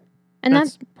 And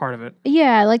that's part of it.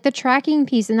 Yeah, like the tracking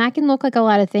piece, and that can look like a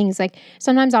lot of things. Like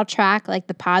sometimes I'll track like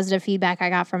the positive feedback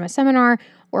I got from a seminar,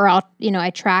 or I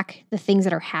track the things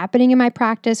that are happening in my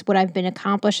practice, what I've been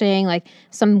accomplishing, like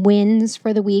some wins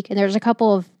for the week. And there's a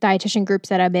couple of dietitian groups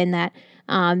that I'm in that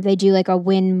they do like a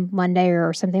win Monday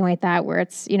or something like that, where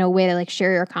it's, a way to like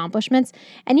share your accomplishments.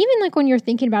 And even like when you're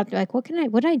thinking about like, what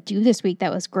did I do this week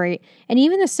that was great? And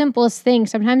even the simplest thing,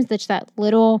 sometimes it's that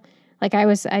little, like I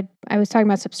was talking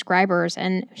about subscribers,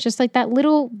 and it's just like that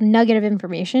little nugget of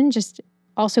information just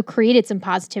also created some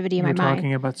positivity in my mind. You're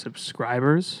talking about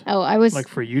subscribers? Oh, I was like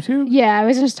for YouTube? Yeah, I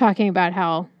was just talking about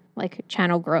how like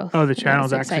channel growth. Oh, the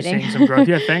channel's actually seeing some growth.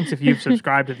 Yeah, thanks if you've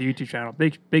subscribed to the YouTube channel.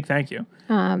 Big thank you.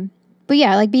 But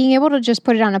yeah, like being able to just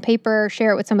put it on a paper,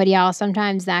 share it with somebody else,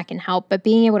 sometimes that can help. But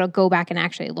being able to go back and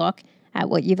actually look at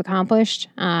what you've accomplished,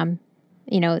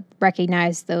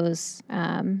 recognize those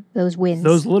wins.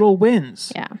 Those little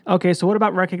wins. Yeah. Okay, so what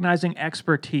about recognizing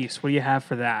expertise? What do you have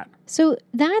for that? So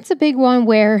that's a big one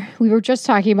where we were just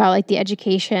talking about like the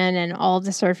education and all of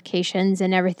the certifications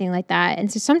and everything like that. And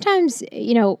so sometimes,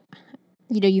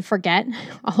 you forget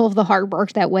all of the hard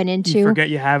work that went into. You forget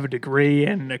you have a degree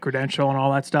and a credential and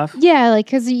all that stuff. Yeah, like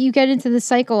because you get into the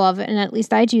cycle of it, and at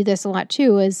least I do this a lot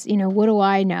too. Is what do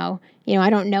I know? I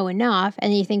don't know enough,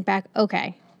 and then you think back,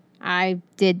 okay, I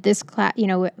did this class.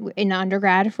 In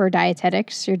undergrad for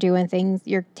dietetics,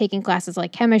 you're taking classes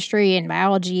like chemistry and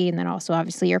biology, and then also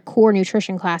obviously your core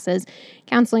nutrition classes,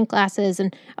 counseling classes,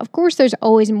 and of course there's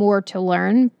always more to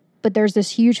learn. But there's this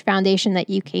huge foundation that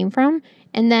you came from.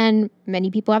 And then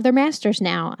many people have their masters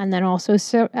now, and then also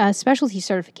specialty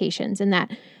certifications. And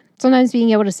that sometimes being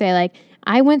able to say, like,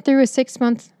 I went through a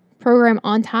 6-month program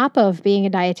on top of being a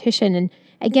dietitian. And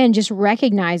again, just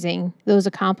recognizing those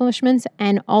accomplishments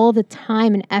and all the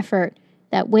time and effort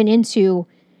that went into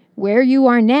where you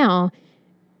are now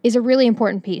is a really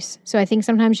important piece. So I think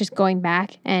sometimes just going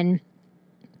back and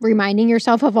reminding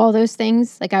yourself of all those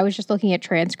things. Like I was just looking at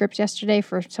transcripts yesterday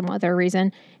for some other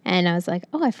reason, and I was like,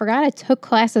 oh, I forgot I took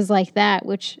classes like that,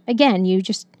 which again, you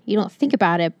don't think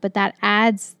about it, but that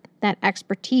adds that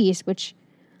expertise, which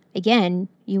again,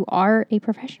 you are a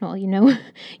professional, you know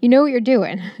what you're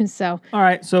doing. So, all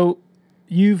right. So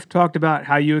you've talked about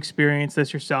how you experience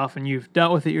this yourself and you've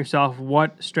dealt with it yourself.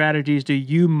 What strategies do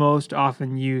you most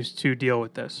often use to deal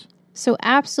with this? So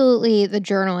absolutely the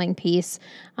journaling piece.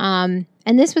 And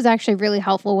this was actually really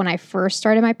helpful when I first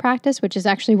started my practice, which is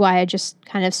actually why I just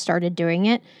kind of started doing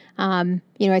it.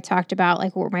 I talked about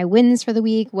like what were my wins for the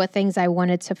week, what things I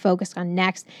wanted to focus on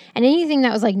next, and anything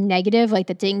that was like negative, like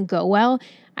that didn't go well,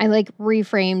 I like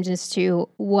reframed as to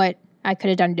what I could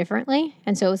have done differently.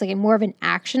 And so it was like more of an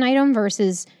action item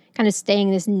versus kind of staying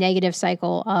in this negative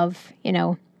cycle of,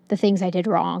 the things I did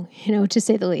wrong, to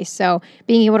say the least. So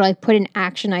being able to like put an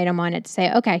action item on it to say,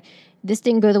 okay, this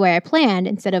didn't go the way I planned,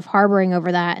 instead of harboring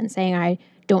over that and saying, I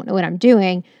don't know what I'm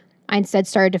doing, I instead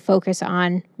started to focus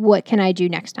on what can I do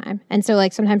next time. And so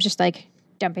like sometimes just like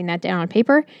dumping that down on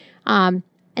paper, and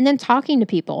then talking to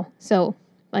people. So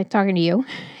like talking to you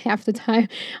half the time,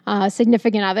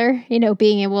 significant other,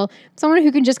 being someone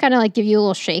who can just kind of like give you a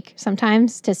little shake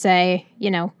sometimes to say,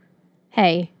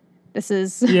 hey, this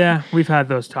is Yeah, we've had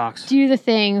those talks. do the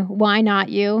thing. Why not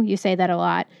you? You say that a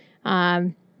lot.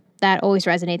 That always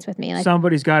resonates with me. Like,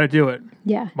 Somebody's got to do it.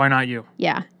 yeah, Why not you?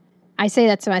 yeah. I say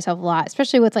that to myself a lot,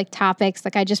 especially with like topics.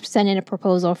 Like I just sent in a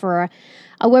proposal for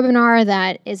a webinar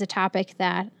that is a topic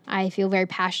that I feel very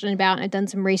passionate about, and I've done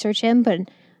some research in, but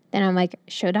then I'm like,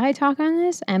 should I talk on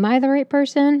this? Am I the right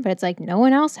person? But it's like no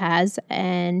one else has,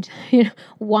 and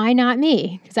why not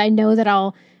me? Because I know that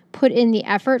I'll put in the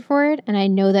effort for it, and I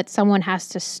know that someone has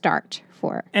to start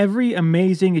for it. Every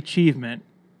amazing achievement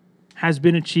has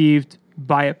been achieved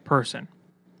by a person.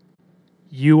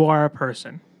 You are a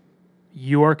person.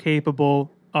 You are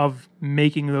capable of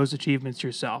making those achievements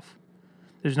yourself.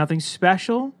 There's nothing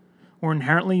special or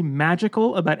inherently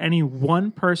magical about any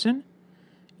one person.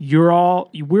 We're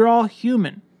all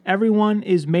human. Everyone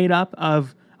is made up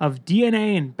of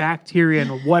DNA and bacteria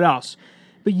and what else.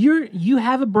 But you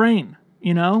have a brain,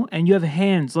 and you have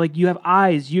hands, like you have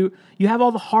eyes. You have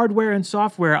all the hardware and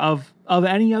software of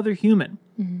any other human.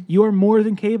 Mm-hmm. You are more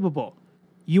than capable.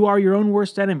 You are your own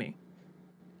worst enemy.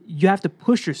 You have to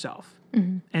push yourself.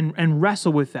 Mm-hmm. and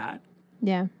wrestle with that.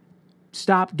 Yeah.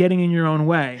 Stop getting in your own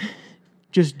way.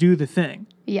 Just do the thing.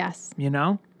 Yes.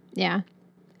 Yeah.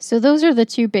 So those are the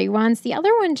two big ones. The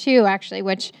other one too, actually,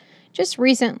 which just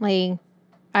recently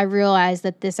I realized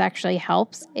that this actually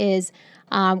helps, is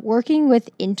working with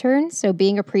interns. So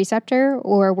being a preceptor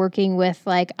or working with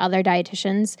like other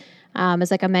dietitians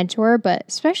as like a mentor, but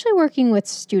especially working with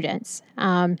students.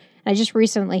 I just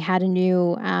recently had a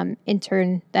new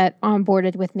intern that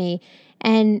onboarded with me,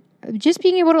 and just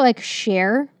being able to like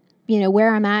share,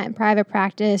 where I'm at in private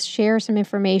practice, share some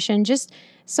information, just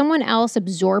someone else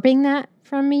absorbing that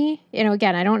from me.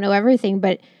 Again, I don't know everything,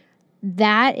 but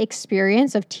that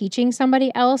experience of teaching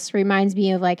somebody else reminds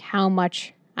me of like how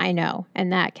much I know,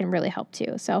 and that can really help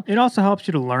too. So it also helps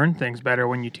you to learn things better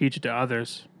when you teach it to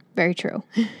others. Very true.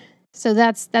 So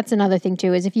that's another thing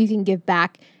too, is if you can give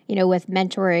back, with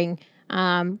mentoring,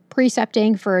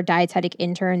 precepting for dietetic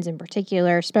interns in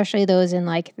particular, especially those in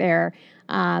like their,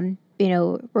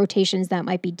 rotations that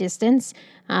might be distance.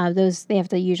 Those, they have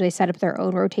to usually set up their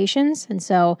own rotations. And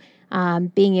so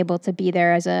being able to be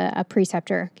there as a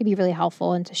preceptor can be really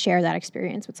helpful, and to share that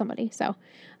experience with somebody. So,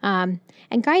 and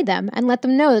guide them and let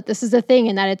them know that this is a thing,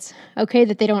 and that it's okay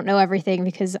that they don't know everything,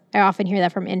 because I often hear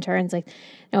that from interns, like, they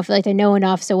don't feel like they know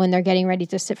enough. So when they're getting ready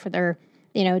to sit for their,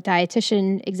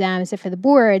 dietitian exam, sit for the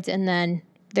boards, and then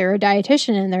they're a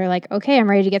dietitian and they're like, okay, I'm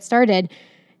ready to get started.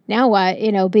 Now what?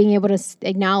 Being able to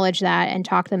acknowledge that and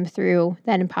talk them through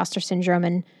that imposter syndrome.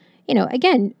 And,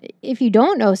 again, if you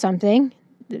don't know something,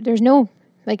 there's no,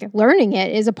 like, learning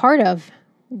it is a part of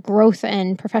growth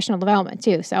and professional development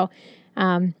too.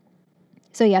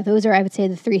 So yeah, those are, I would say,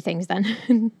 the three things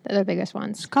then, the biggest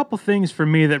ones. There's a couple things for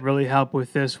me that really help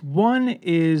with this. One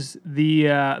is the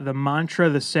mantra,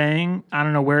 the saying. I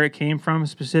don't know where it came from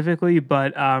specifically,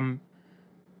 but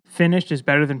finished is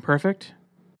better than perfect.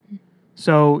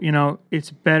 So,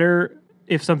 it's better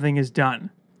if something is done,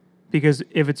 because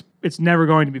if it's never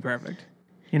going to be perfect.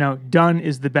 Done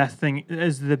is the best thing,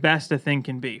 is the best a thing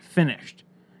can be. Finished,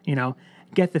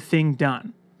 get the thing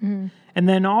done. Mm-hmm. And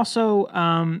then also,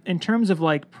 in terms of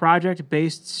like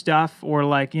project-based stuff, or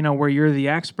like, where you're the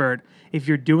expert, if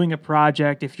you're doing a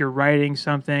project, if you're writing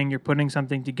something, you're putting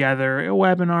something together, a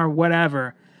webinar,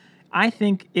 whatever, I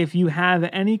think if you have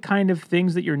any kind of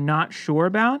things that you're not sure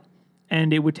about,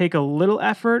 and it would take a little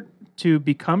effort to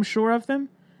become sure of them,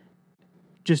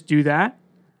 just do that.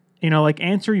 Like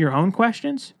answer your own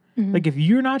questions. Mm-hmm. Like if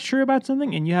you're not sure about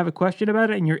something and you have a question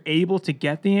about it and you're able to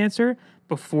get the answer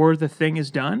before the thing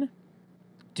is done,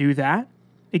 do that.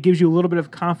 It gives you a little bit of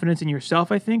confidence in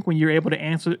yourself, I think, when you're able to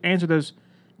answer those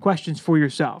questions for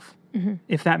yourself, mm-hmm.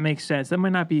 if that makes sense. That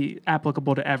might not be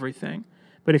applicable to everything,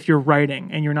 but if you're writing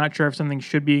and you're not sure if something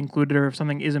should be included or if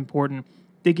something is important,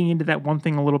 digging into that one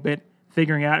thing a little bit,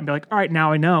 figuring it out and be like, all right,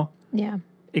 now I know. Yeah.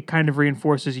 It kind of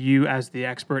reinforces you as the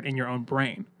expert in your own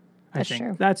brain. That's I think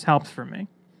true. that's helped for me.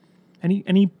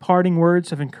 Any parting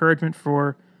words of encouragement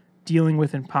for dealing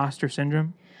with imposter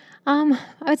syndrome? I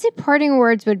would say parting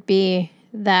words would be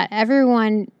that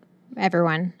everyone,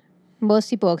 most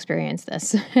people experience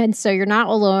this. And so you're not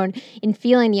alone in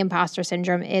feeling the imposter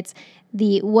syndrome. It's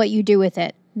what you do with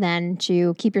it then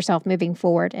to keep yourself moving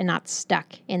forward and not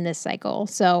stuck in this cycle.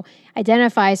 So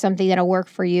identify something that'll work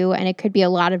for you. And it could be a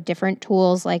lot of different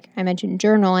tools, like I mentioned,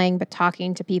 journaling, but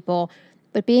talking to people,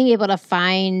 but being able to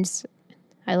find,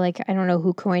 I don't know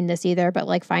who coined this either, but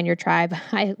like find your tribe.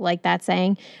 I like that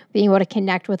saying, being able to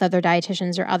connect with other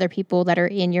dietitians or other people that are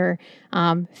in your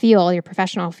field, your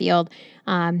professional field,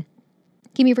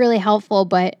 can be really helpful.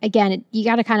 But again, you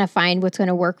got to kind of find what's going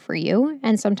to work for you.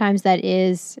 And sometimes that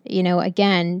is,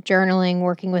 again, journaling,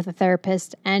 working with a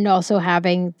therapist, and also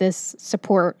having this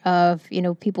support of,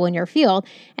 people in your field.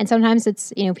 And sometimes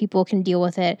it's, people can deal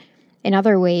with it in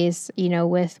other ways,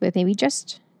 with maybe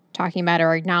just talking about it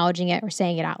or acknowledging it or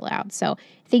saying it out loud. So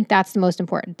I think that's the most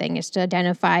important thing, is to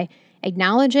identify,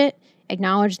 acknowledge it,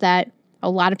 acknowledge that a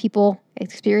lot of people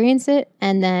experience it,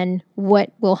 and then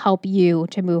what will help you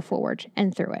to move forward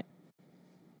and through it.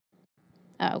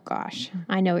 Oh gosh,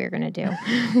 I know what you're going to do.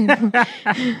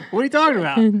 What are you talking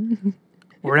about?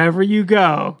 Wherever you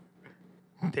go,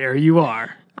 there you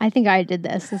are. I think I did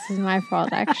this. This is my fault,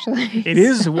 actually. It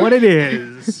is what it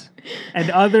is. And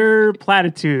other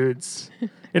platitudes.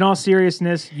 In all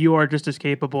seriousness, you are just as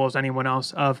capable as anyone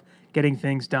else of getting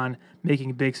things done,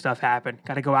 making big stuff happen.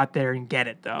 Got to go out there and get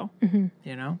it, though. Mm-hmm.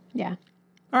 Yeah.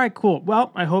 All right, cool.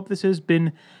 Well, I hope this has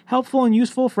been helpful and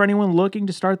useful for anyone looking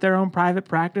to start their own private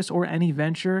practice or any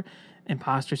venture.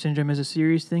 Imposter syndrome is a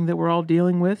serious thing that we're all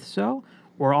dealing with, so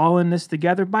we're all in this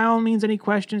together. By all means, any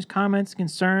questions, comments,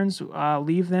 concerns,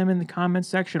 leave them in the comments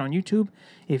section on YouTube.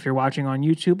 If you're watching on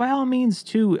YouTube, by all means,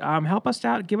 too, help us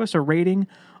out. Give us a rating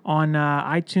on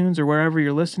iTunes or wherever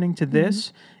you're listening to this.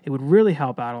 Mm-hmm. It would really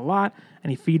help out a lot.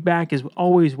 Any feedback is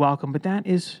always welcome. But that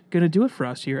is going to do it for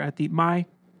us here at the My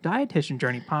Dietitian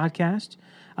Journey podcast.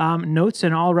 Notes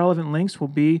and all relevant links will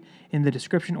be in the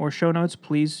description or show notes.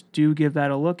 Please do give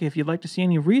that a look if you'd like to see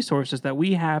any resources that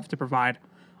we have to provide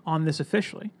on this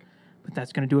officially. But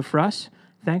that's going to do it for us.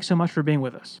 Thanks so much for being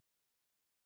with us.